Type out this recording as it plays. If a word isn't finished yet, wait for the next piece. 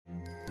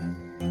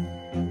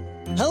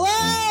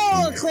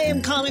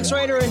acclaimed comics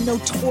writer and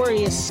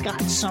notorious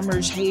Scott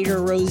Summers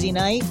hater, Rosie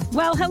Knight.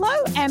 Well, hello,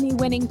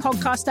 Emmy-winning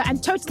podcaster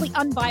and totally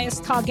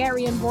unbiased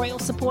Targaryen royal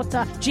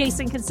supporter,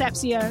 Jason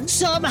Concepcion.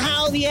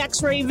 Somehow the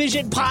X-Ray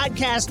Vision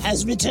podcast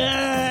has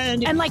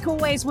returned. And like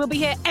always, we'll be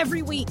here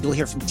every week. You'll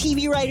hear from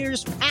TV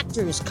writers,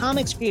 actors,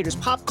 comics creators,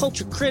 pop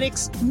culture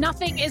critics.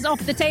 Nothing is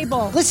off the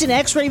table. Listen to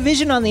X-Ray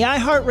Vision on the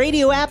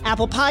iHeartRadio app,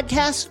 Apple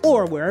Podcasts,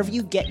 or wherever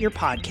you get your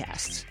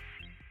podcasts.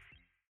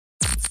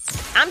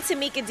 I'm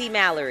Tamika D.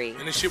 Mallory.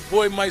 And it's your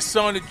boy, my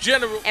son, the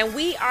General. And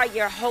we are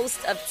your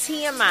hosts of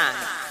TMI.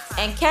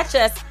 And catch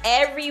us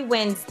every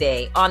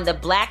Wednesday on the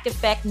Black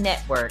Effect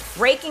Network,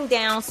 breaking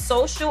down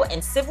social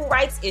and civil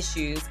rights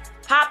issues,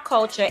 pop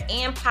culture,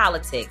 and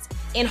politics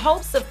in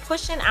hopes of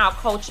pushing our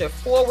culture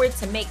forward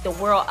to make the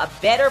world a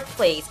better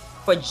place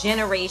for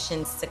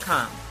generations to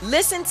come.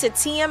 Listen to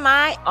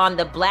TMI on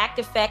the Black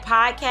Effect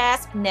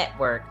Podcast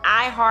Network,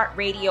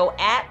 iHeartRadio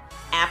app,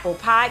 Apple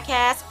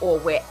Podcasts, or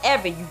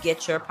wherever you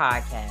get your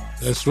podcasts.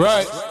 That's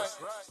right.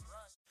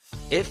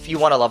 If you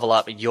want to level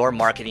up your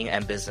marketing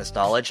and business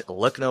knowledge,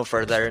 look no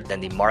further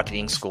than the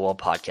Marketing School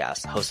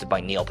podcast, hosted by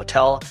Neil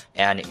Patel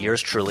and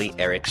yours truly,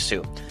 Eric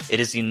Su. It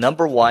is the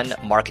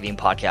 #1 marketing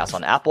podcast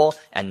on Apple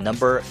and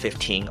number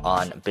 15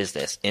 on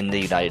business in the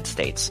United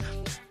States.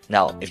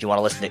 Now, if you want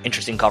to listen to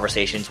interesting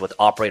conversations with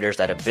operators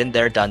that have been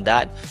there, done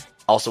that,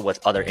 also with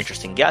other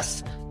interesting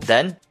guests,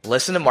 then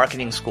listen to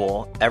Marketing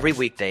School every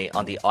weekday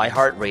on the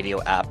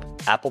iHeartRadio app,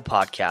 Apple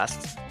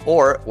Podcasts,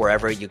 or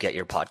wherever you get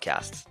your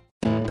podcasts.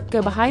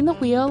 Go behind the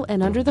wheel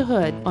and under the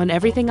hood on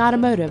everything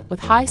automotive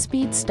with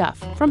high-speed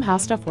stuff from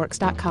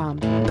HowStuffWorks.com.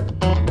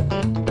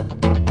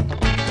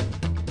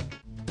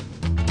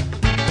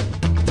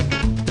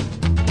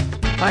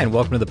 Hi, and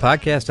welcome to the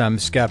podcast. I'm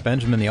Scott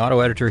Benjamin, the auto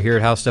editor here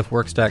at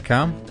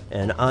HowStuffWorks.com.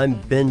 And I'm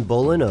Ben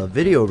Bullen, a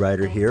video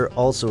writer here,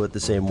 also at the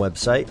same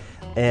website.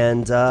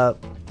 And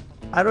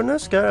I don't know,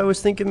 Scott, I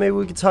was thinking maybe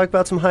we could talk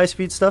about some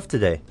high-speed stuff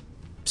today.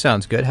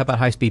 Sounds good. How about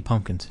high-speed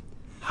pumpkins?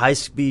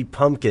 High-speed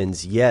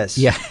pumpkins, yes.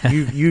 Yeah.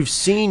 You've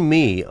seen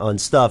me on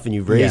stuff and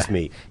you've raised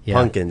me. Yeah.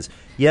 Pumpkins.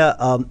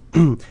 Yeah,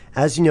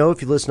 as you know,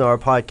 if you listen to our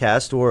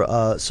podcast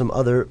or some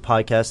other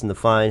podcasts in the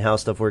fine How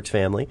Stuff Works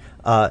family,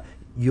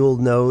 you'll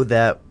know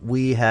that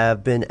we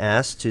have been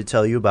asked to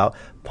tell you about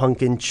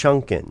Punkin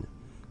Chunkin'.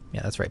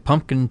 Yeah, that's right.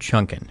 Pumpkin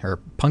Chunkin', or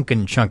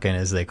Punkin Chunkin'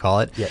 as they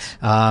call it. Yes.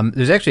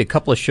 There's actually a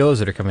couple of shows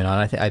that are coming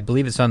on. I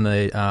believe it's on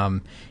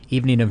the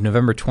evening of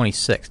November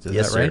 26th. Is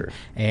yes, that right? Sir.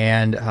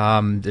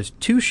 And there's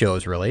two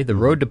shows, really. The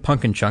Road to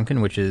Punkin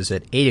Chunkin', which is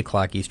at 8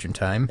 o'clock Eastern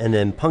Time. And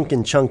then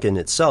Punkin Chunkin'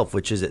 itself,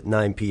 which is at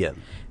 9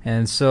 p.m.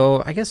 And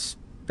so I guess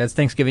that's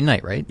Thanksgiving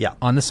night, right? Yeah.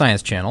 On the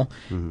Science Channel.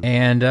 Mm-hmm.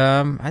 And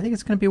I think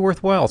it's going to be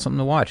worthwhile, something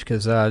to watch,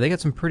 because they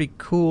got some pretty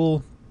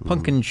cool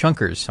pumpkin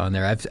chunkers on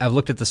there. I've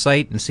looked at the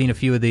site and seen a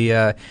few of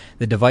the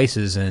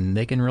devices, and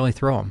they can really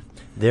throw them.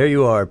 There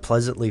you are,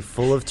 pleasantly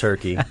full of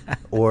turkey,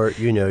 or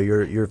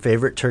your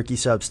favorite turkey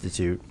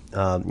substitute.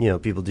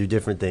 People do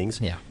different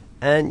things. Yeah.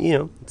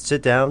 And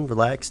sit down,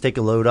 relax, take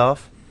a load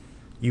off.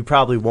 You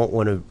probably won't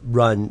want to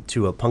run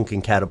to a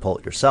pumpkin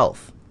catapult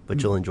yourself,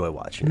 but you'll enjoy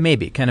watching it.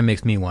 Maybe. It kind of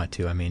makes me want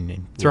to. I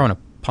mean, throwing a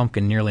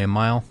pumpkin nearly a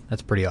mile,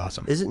 that's pretty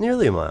awesome. Is it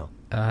nearly a mile?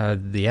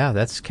 Yeah,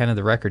 that's kind of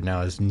the record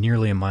now, is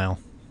nearly a mile.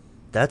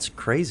 That's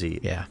crazy.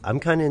 Yeah. I'm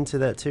kind of into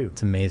that, too.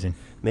 It's amazing.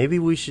 Maybe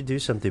we should do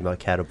something about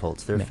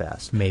catapults. They're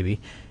fast.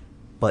 Maybe.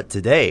 But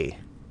today,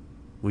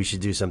 we should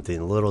do something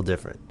a little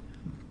different.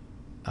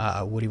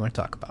 What do you want to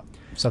talk about?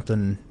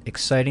 Something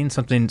exciting?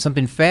 Something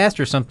fast,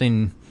 or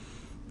something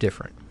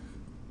different?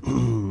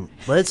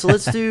 Let's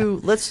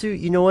do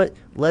you know what?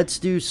 Let's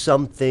do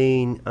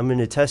something. I'm going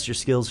to test your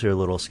skills here a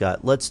little,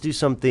 Scott. Let's do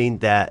something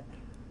that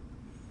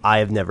I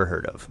have never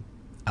heard of.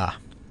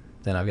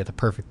 Then I've got the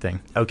perfect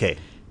thing. Okay.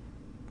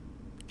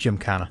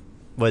 Gymkhana.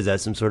 What is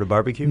that, some sort of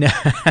barbecue? No,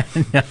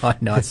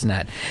 it's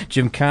not.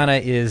 Gymkhana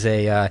is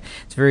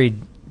it's very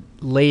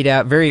laid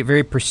out, very,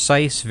 very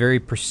precise,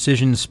 very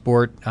precision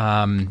sport.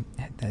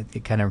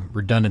 It kind of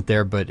redundant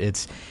there, but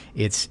it's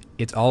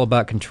all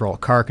about control,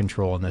 car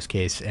control in this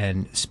case.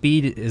 And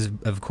speed is,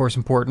 of course,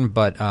 important,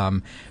 but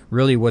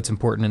really what's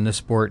important in this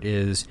sport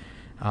is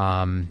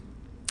a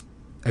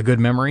good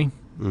memory,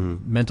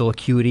 mental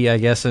acuity, I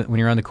guess, when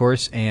you're on the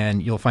course,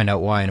 and you'll find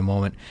out why in a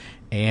moment.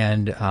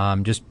 And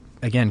just,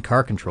 again,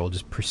 car control,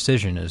 just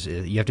precision.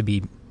 You have to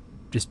be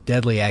just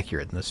deadly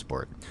accurate in this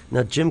sport.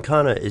 Now,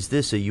 Gymkhana, is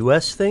this a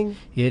U.S. thing?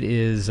 It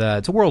is.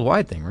 It's a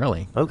worldwide thing,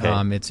 really.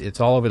 Okay. It's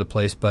all over the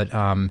place, but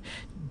kind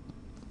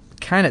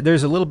of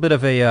there's a little bit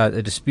of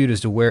a dispute as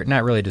to where,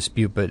 not really a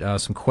dispute, but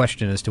some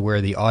question as to where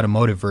the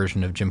automotive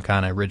version of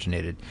Gymkhana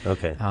originated.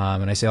 Okay.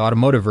 And I say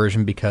automotive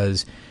version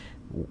because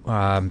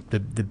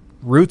the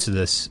roots of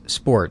this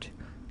sport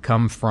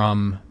come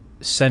from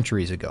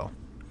centuries ago.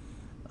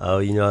 Oh,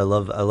 I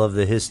love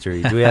the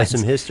history. Do we have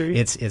some history?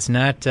 It's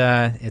not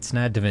Da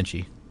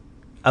Vinci.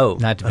 Oh,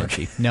 not Da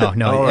Vinci. Okay.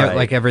 No, right.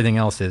 Like everything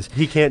else is.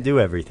 He can't do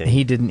everything.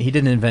 He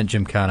didn't invent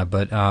Gymkhana,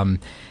 but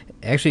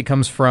actually it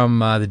comes from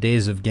the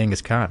days of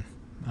Genghis Khan,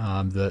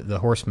 the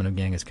horsemen of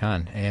Genghis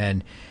Khan,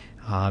 and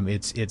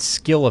It's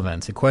skill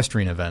events,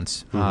 equestrian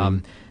events.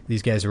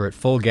 These guys were at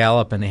full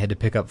gallop, and they had to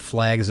pick up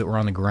flags that were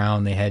on the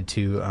ground. They had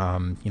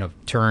to,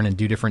 turn and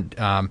do different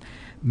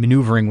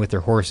maneuvering with their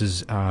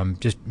horses,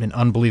 just in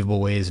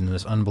unbelievable ways in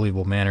this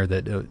unbelievable manner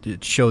that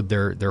it showed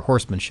their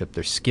horsemanship,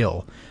 their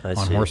skill on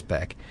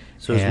horseback.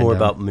 So it's more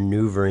about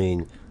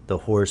maneuvering the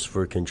horse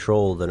for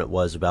control than it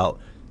was about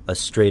a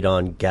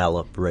straight-on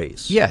gallop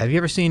race. Yeah. Have you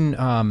ever seen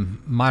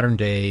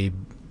modern-day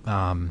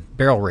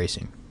barrel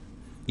racing?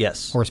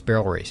 Yes. Horse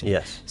barrel racing.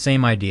 Yes.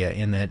 Same idea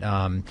in that,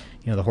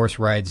 the horse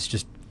rides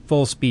just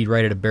full speed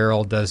right at a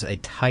barrel, does a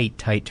tight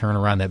turn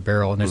around that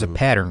barrel, and there's a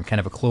pattern, kind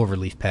of a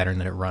cloverleaf pattern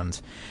that it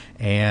runs.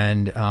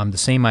 And the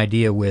same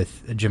idea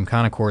with a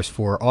Gymkhana course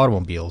for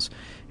automobiles,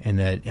 in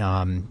that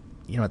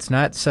it's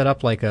not set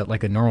up like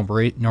a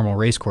normal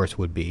race course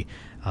would be,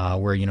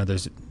 where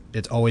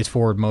it's always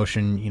forward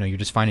motion. You're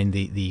just finding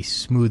the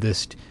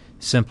smoothest,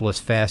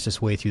 simplest,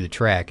 fastest way through the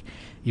track.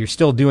 You're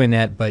still doing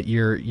that, but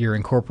you're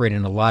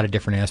incorporating a lot of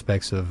different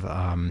aspects of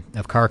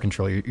car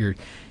control.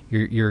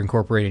 You're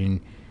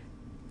incorporating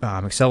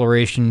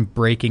acceleration,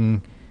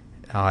 braking,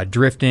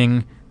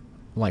 drifting,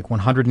 like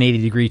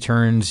 180-degree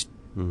turns,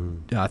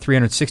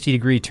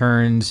 360-degree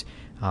turns,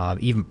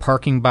 even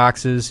parking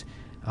boxes,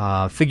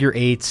 figure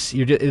eights.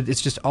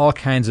 It's just all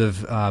kinds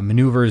of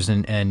maneuvers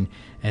and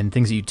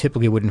things that you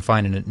typically wouldn't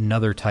find in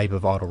another type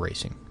of auto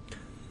racing.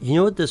 You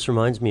know what this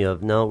reminds me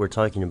of? Now that we're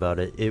talking about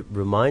it, it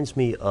reminds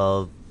me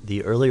of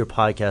the earlier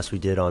podcast we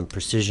did on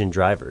precision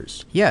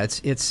drivers. Yeah,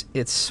 it's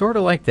sort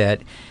of like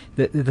that.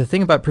 The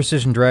thing about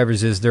precision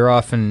drivers is they're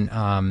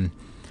often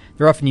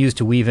used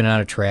to weave in and out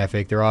of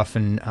traffic. They're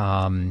often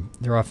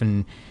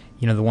the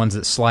ones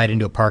that slide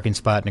into a parking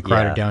spot in a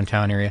crowded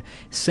downtown area.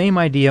 Same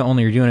idea,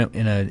 only you're doing it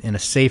in a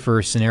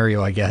safer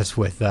scenario, I guess.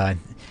 With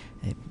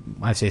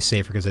I say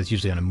safer because that's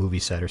usually on a movie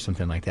set or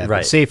something like that.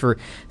 Right. But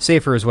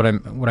safer is what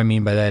I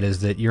mean by that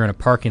is that you're in a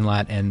parking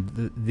lot,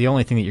 and the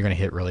only thing that you're going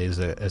to hit really is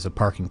a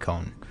parking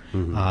cone.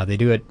 They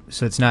do it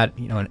so it's not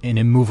an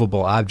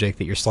immovable object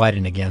that you're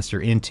sliding against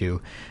or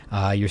into.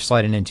 You're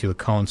sliding into a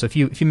cone. So if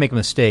you make a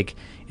mistake,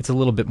 it's a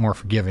little bit more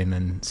forgiving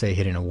than, say,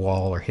 hitting a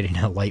wall or hitting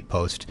a light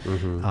post.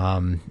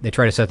 They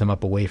try to set them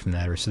up away from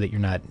that, or so that you're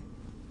not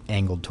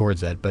angled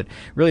towards that. But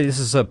really, this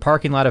is a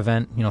parking lot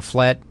event.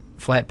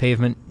 Flat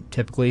pavement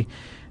typically.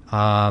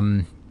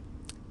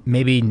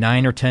 Maybe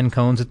 9 or 10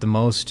 cones at the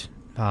most.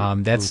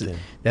 That's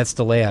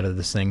the layout of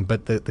this thing.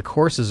 But the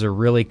courses are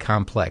really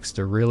complex.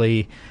 They're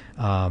really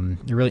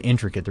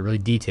intricate. They're really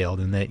detailed.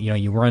 In that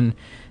you run,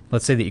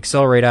 let's say that you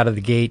accelerate out of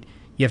the gate.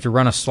 You have to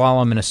run a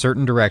slalom in a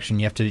certain direction.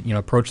 You have to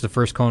approach the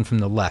first cone from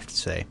the left,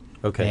 say.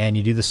 Okay. And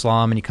you do the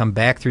slalom, and you come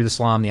back through the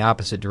slalom the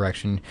opposite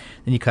direction.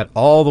 Then you cut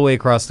all the way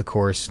across the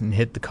course and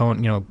hit the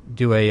cone.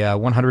 Do a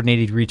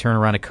 180-degree turn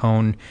around a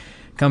cone.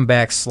 Come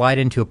back, slide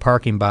into a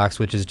parking box,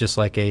 which is just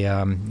like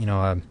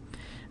a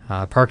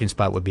parking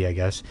spot would be, I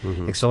guess.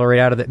 Accelerate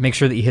out of that. Make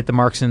sure that you hit the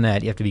marks in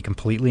that. You have to be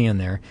completely in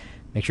there.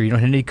 Make sure you don't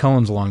hit any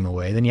cones along the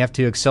way. Then you have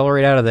to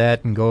accelerate out of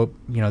that and go,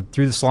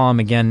 through the slalom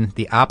again,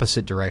 the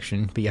opposite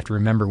direction. But you have to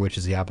remember which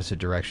is the opposite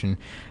direction.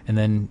 And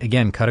then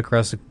again, cut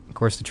across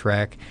the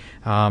track.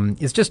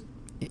 That's just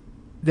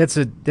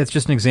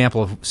an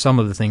example of some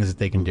of the things that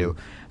they can do.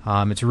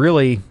 It's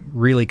really,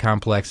 really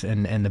complex,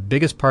 and the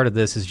biggest part of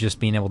this is just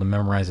being able to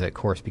memorize that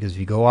course. Because if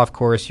you go off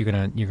course, you're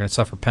gonna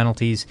suffer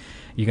penalties.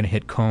 You're gonna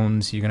hit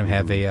cones. You're gonna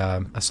have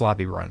a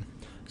sloppy run.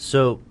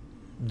 So,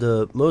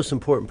 the most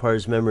important part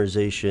is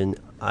memorization.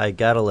 I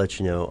gotta let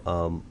you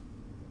know,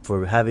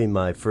 for having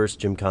my first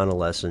Gymkhana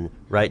lesson,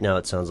 right now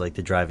it sounds like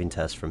the driving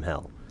test from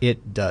hell.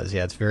 It does,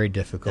 yeah. It's very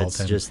difficult.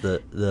 It's just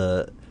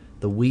the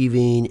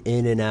weaving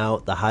in and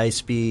out, the high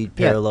speed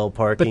parallel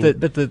parking.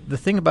 But the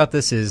thing about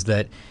this is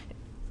that,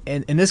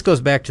 and this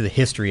goes back to the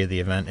history of the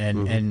event,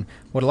 and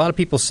what a lot of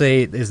people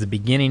say is the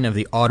beginning of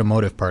the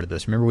automotive part of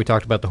this. Remember we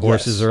talked about the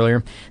horses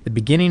earlier? The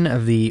beginning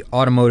of the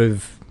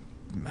automotive,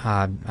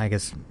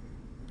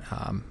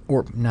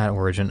 or not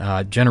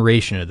origin,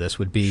 generation of this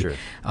would be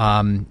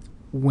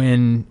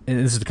when, and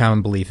this is the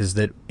common belief, is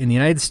that in the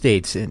United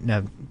States,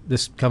 now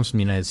this comes from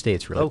the United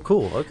States, really. Oh,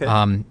 cool,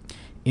 okay.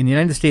 In the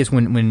United States,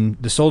 when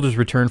the soldiers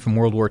returned from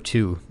World War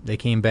II, they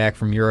came back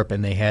from Europe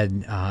and they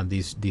had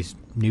these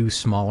new,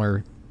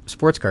 smaller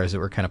sports cars that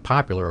were kind of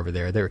popular over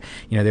there. They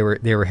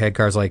had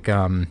cars like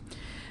the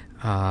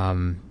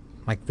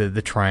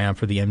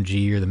Triumph or the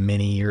MG or the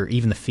Mini or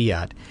even the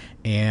Fiat,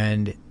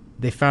 and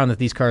they found that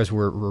these cars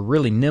were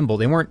really nimble.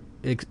 They weren't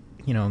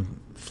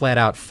flat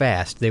out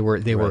fast. They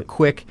were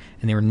quick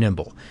and they were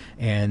nimble,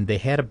 and they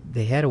had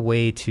a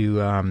way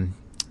to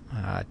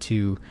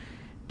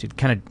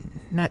kind of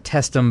not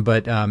test them,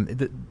 but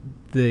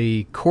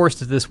the course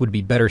that this would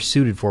be better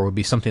suited for would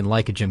be something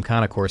like a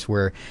Gymkhana course,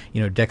 where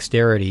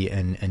dexterity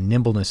and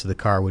nimbleness of the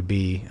car would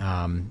be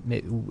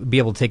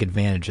able to take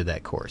advantage of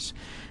that course.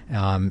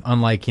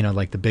 Unlike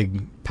like the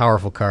big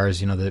powerful cars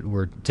that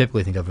we're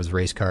typically think of as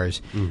race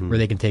cars, where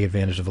they can take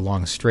advantage of a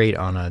long straight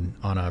on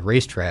a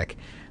racetrack.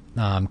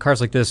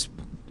 Cars like this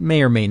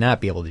may or may not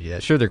be able to do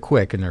that. Sure, they're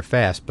quick and they're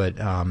fast, but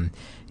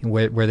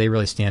where they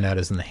really stand out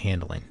is in the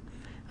handling.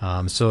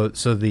 So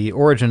the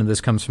origin of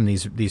this comes from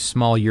these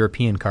small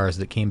European cars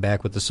that came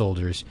back with the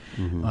soldiers,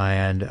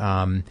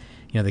 and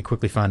they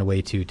quickly found a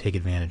way to take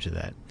advantage of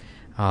that,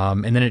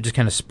 and then it just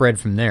kind of spread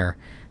from there.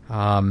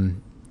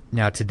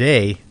 Now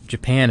today,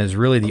 Japan is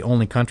really the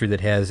only country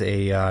that has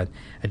a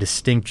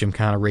distinct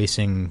Gymkhana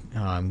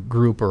racing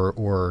group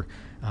or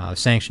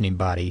sanctioning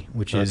body,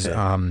 which is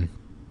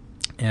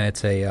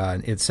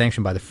it's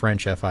sanctioned by the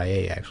French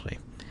FIA actually,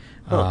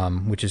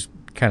 which is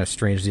kind of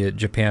strange. The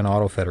Japan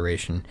Auto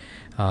Federation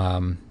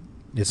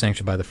is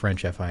sanctioned by the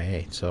French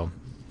FIA, so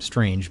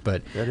strange.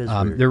 But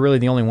they're really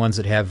the only ones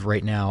that have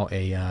right now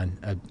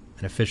an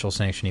official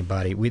sanctioning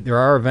body. There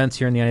are events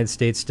here in the United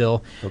States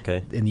still.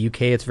 Okay. In the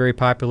UK, it's very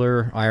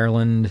popular.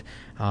 Ireland,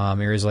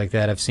 areas like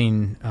that. I've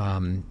seen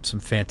some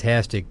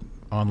fantastic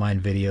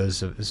online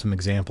videos of some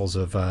examples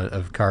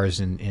of cars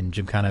in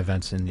Gymkhana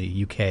events in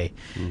the UK,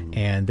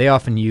 and they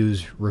often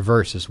use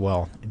reverse as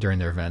well during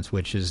their events,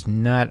 which is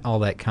not all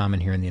that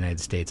common here in the United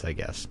States, I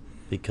guess.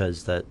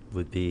 Because that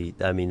would be,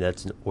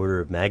 that's an order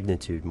of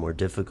magnitude more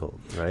difficult,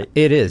 right?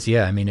 It is,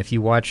 yeah. I mean, if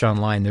you watch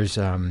online, there's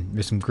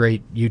some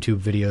great YouTube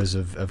videos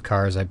of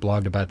cars. I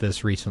blogged about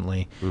this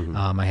recently.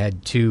 I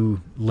had 2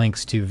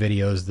 links to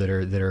videos that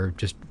are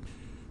just,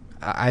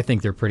 I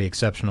think they're pretty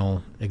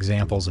exceptional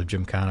examples of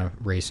Gymkhana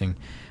racing.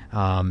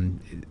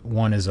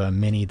 One is a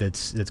Mini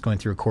that's going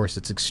through a course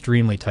that's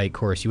extremely tight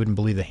course. You wouldn't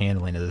believe the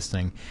handling of this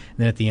thing. And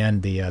then at the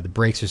end, the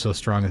brakes are so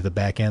strong that the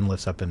back end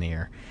lifts up in the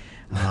air.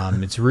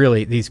 It's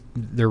really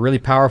they're really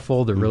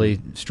powerful. They're really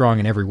strong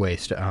in every way.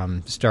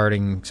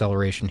 Starting,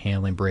 acceleration,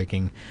 handling,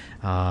 braking,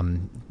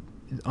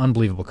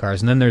 unbelievable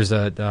cars. And then there's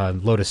a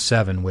Lotus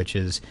 7, which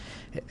is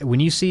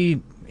when you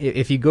see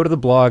if you go to the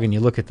blog and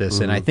you look at this,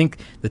 and I think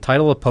the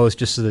title of the post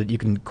just so that you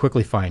can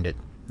quickly find it.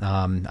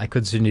 I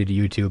could send it to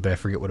YouTube, but I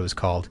forget what it was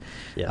called.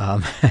 Yeah.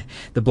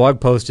 The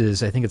blog post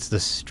is, I think it's the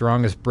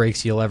strongest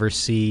brakes you'll ever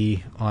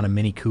see on a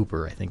Mini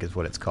Cooper, I think is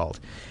what it's called.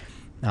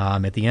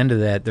 At the end of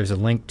that, there's a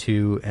link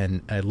to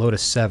a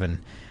Lotus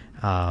 7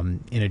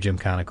 in a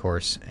Gymkhana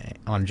course,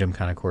 on a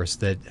Gymkhana course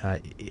that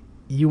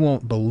you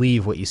won't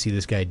believe what you see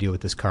this guy do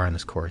with this car on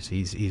this course.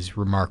 He's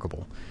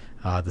remarkable.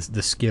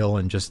 The skill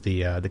and just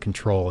the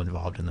control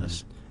involved in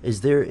this.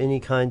 Is there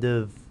any kind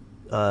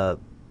of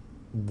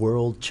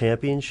world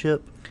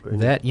championship?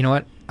 That, you know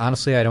what?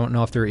 Honestly, I don't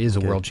know if there is a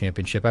world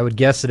championship. I would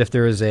guess that if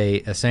there is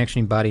a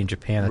sanctioning body in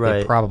Japan, that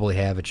they probably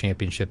have a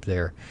championship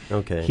there.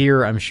 Okay.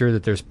 Here, I'm sure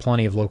that there's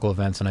plenty of local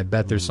events, and I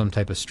bet there's some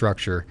type of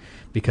structure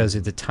because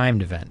it's a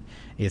timed event.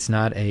 It's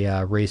not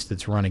a race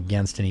that's run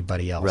against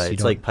anybody else. Right.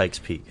 It's like Pikes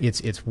Peak.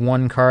 It's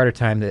one car at a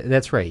time.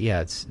 That's right.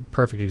 Yeah, it's a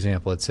perfect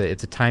example. It's a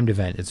timed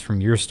event. It's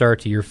from your start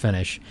to your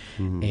finish,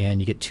 and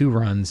you get 2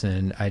 runs,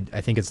 and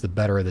I think it's the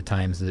better of the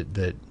times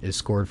that is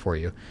scored for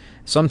you.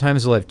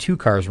 Sometimes they'll have 2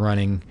 cars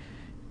running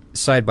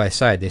side by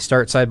side. They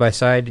start side by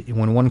side.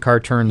 When one car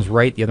turns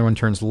right, the other one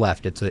turns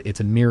left. It's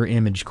a mirror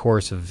image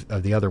course of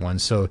the other one,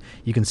 so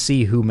you can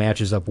see who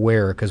matches up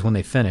where, because when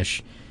they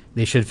finish,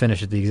 they should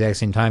finish at the exact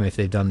same time if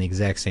they've done the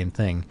exact same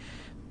thing.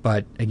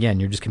 But again,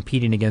 you're just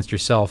competing against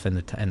yourself and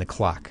the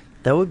clock.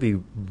 That would be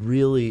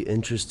really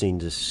interesting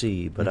to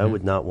see, but I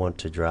would not want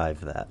to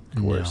drive that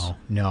course.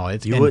 No.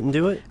 You wouldn't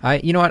do it?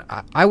 You know what?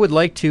 I would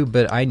like to,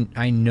 but I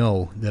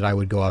know that I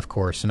would go off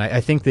course, and I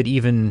think that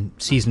even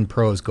seasoned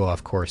pros go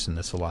off course in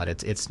this a lot.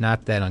 It's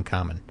not that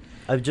uncommon.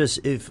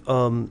 If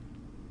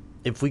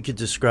we could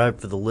describe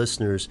for the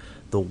listeners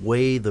the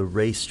way the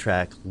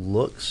racetrack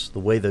looks,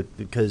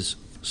 because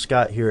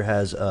Scott here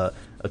has a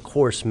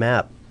course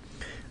map.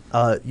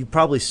 You've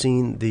probably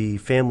seen the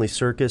Family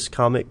Circus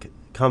comic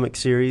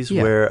series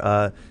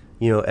where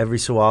every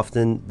so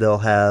often they'll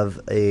have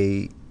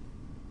a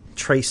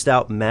traced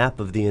out map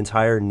of the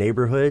entire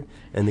neighborhood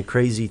and the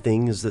crazy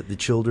things that the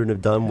children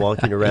have done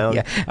walking around.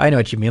 Yeah, I know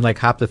what you mean, like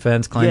hop the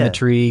fence, climb the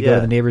tree, go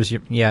to the neighbors.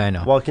 Yeah, I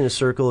know. Walk in a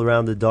circle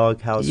around the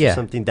dog house or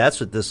something. That's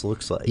what this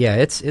looks like. Yeah,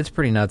 it's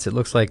pretty nuts. It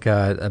looks like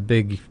a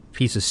big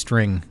piece of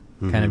string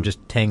kind of just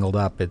tangled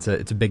up. It's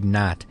a big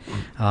knot.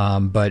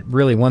 But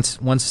really, once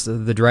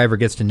the driver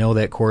gets to know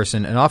that course,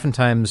 and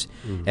oftentimes,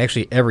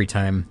 actually every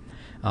time,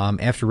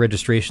 after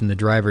registration, the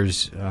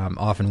drivers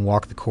often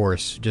walk the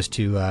course just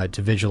to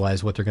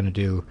visualize what they're going to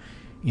do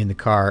in the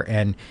car.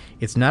 And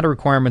it's not a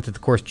requirement that the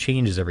course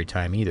changes every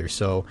time either.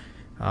 So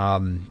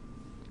I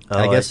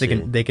guess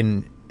they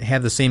can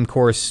have the same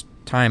course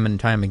time and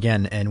time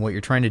again. And what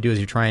you're trying to do is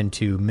you're trying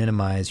to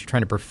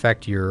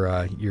perfect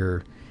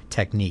your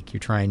technique. You're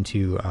trying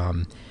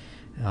to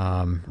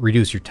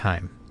reduce your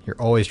time. You're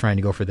always trying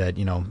to go for that,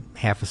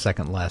 half a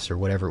second less or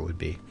whatever it would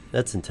be.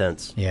 That's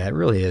intense. Yeah, it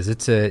really is.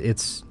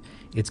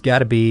 It's got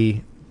to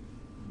be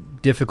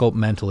difficult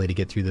mentally to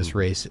get through this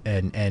race,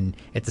 and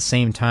at the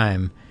same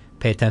time,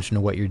 pay attention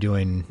to what you're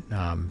doing,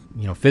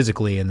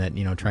 physically, and that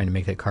trying to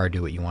make that car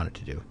do what you want it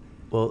to do.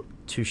 Well,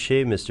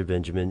 touché, Mr.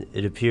 Benjamin.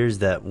 It appears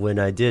that when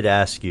I did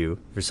ask you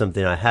for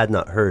something I had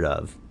not heard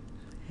of,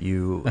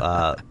 You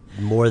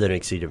more than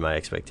exceeded my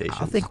expectations.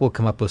 I think we'll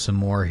come up with some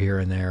more here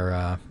and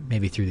there,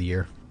 maybe through the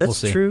year. We'll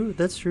see. True.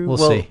 That's true. We'll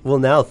see. Well,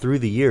 now through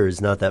the year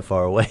is not that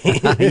far away.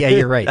 Yeah,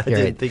 you're right. I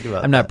didn't think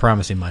about I'm not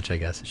promising much, I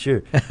guess.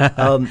 Sure.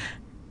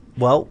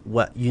 Well,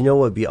 what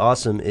would be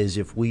awesome is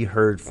if we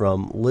heard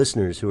from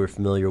listeners who are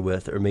familiar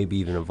with or maybe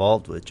even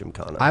involved with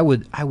Gymkhana. I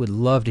would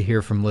love to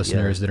hear from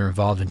listeners that are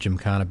involved in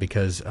Gymkhana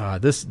because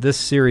this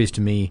series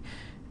to me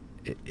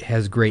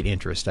has great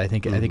interest. I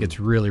think it's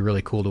really,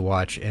 really cool to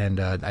watch, and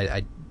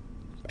I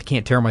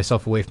can't tear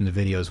myself away from the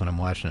videos when I'm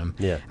watching them.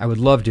 Yeah. I would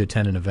love to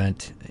attend an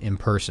event in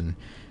person.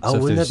 Oh,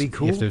 wouldn't that be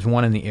cool? If there's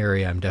one in the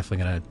area, I'm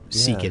definitely going to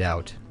seek it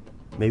out.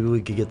 Maybe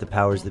we could get the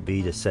powers that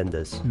be to send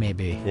us.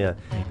 Maybe. Yeah.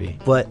 Maybe.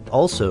 But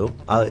also,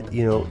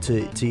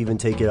 to even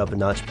take it up a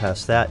notch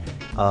past that,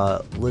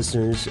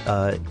 listeners,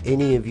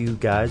 any of you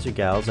guys or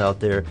gals out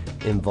there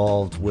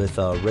involved with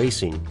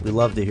racing, we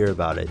love to hear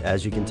about it.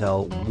 As you can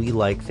tell, we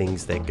like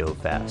things that go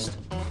fast.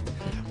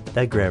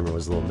 That grammar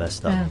was a little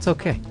messed up. It's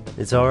okay.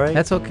 It's all right?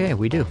 That's okay.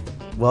 We do.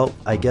 Well,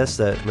 I guess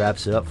that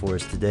wraps it up for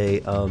us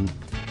today.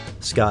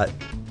 Scott,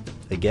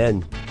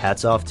 again,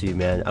 hats off to you,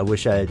 man. I'm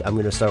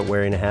going to start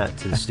wearing a hat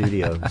to the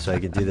studio so I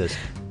can do this.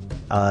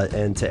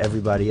 And to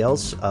everybody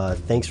else,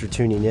 thanks for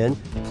tuning in.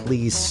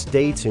 Please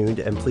stay tuned,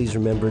 and please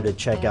remember to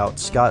check out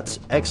Scott's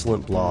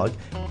excellent blog.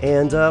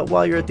 And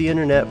while you're at the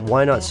internet,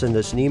 why not send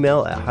us an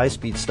email at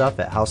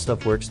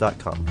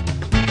highspeedstuff@howstuffworks.com.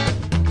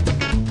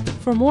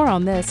 For more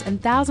on this and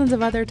thousands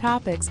of other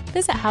topics,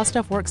 visit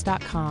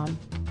howstuffworks.com.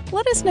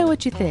 Let us know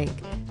what you think.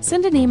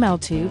 Send an email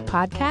to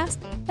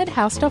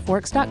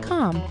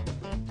podcast@howstuffworks.com.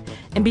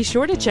 And be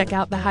sure to check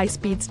out the High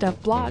Speed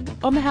Stuff blog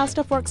on the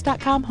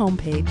howstuffworks.com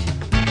homepage.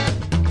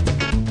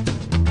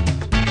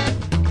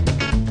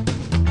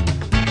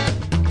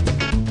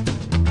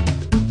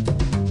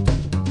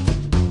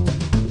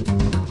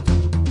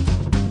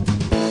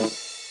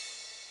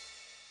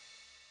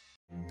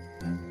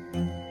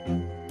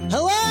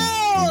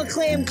 Hello,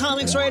 acclaimed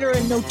comics writer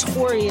and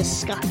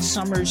notorious Scott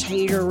Summers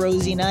hater,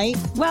 Rosie Knight.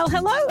 Well,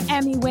 hello,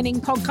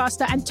 Emmy-winning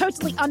podcaster and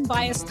totally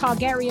unbiased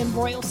Targaryen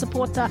royal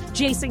supporter,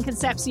 Jason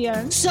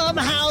Concepcion.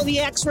 Somehow the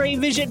X-Ray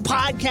Vision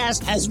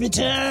podcast has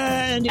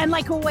returned. And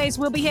like always,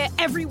 we'll be here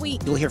every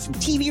week. You'll hear from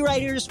TV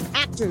writers,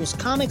 actors,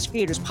 comics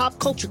creators, pop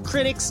culture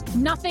critics.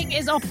 Nothing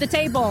is off the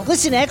table.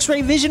 Listen to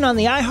X-Ray Vision on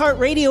the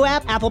iHeartRadio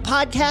app, Apple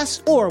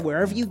Podcasts, or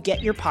wherever you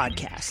get your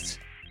podcasts.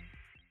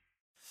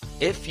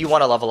 If you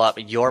want to level up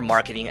your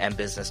marketing and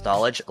business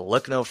knowledge,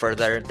 look no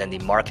further than the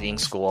Marketing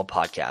School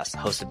podcast,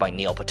 hosted by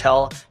Neil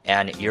Patel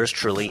and yours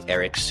truly,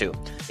 Eric Su.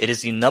 It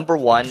is the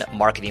 #1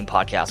 marketing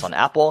podcast on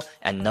Apple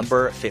and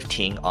number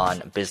 15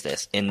 on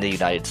business in the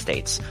United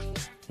States.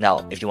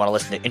 Now, if you want to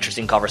listen to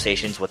interesting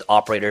conversations with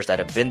operators that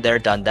have been there,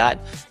 done that,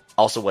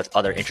 also with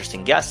other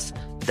interesting guests,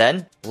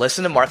 then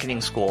listen to Marketing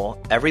School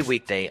every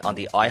weekday on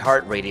the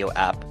iHeartRadio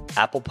app,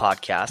 Apple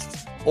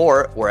Podcasts,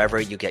 or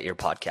wherever you get your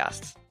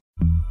podcasts.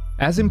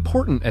 As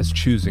important as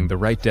choosing the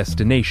right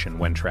destination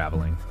when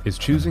traveling is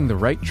choosing the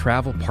right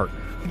travel partner.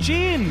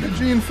 Gene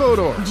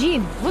Fodor.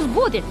 Gene, was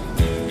good.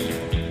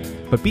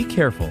 But be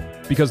careful,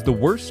 because the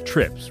worst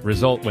trips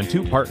result when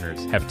two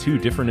partners have two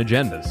different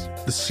agendas.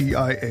 The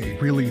CIA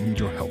really need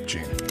your help,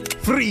 Gene.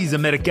 Freeze,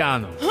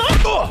 Americano.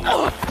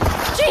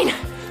 Gene,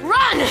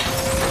 run!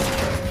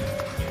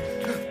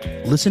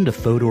 Listen to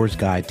Fodor's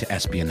Guide to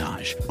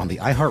Espionage on the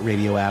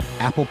iHeartRadio app,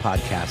 Apple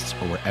Podcasts,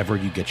 or wherever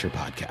you get your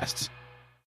podcasts.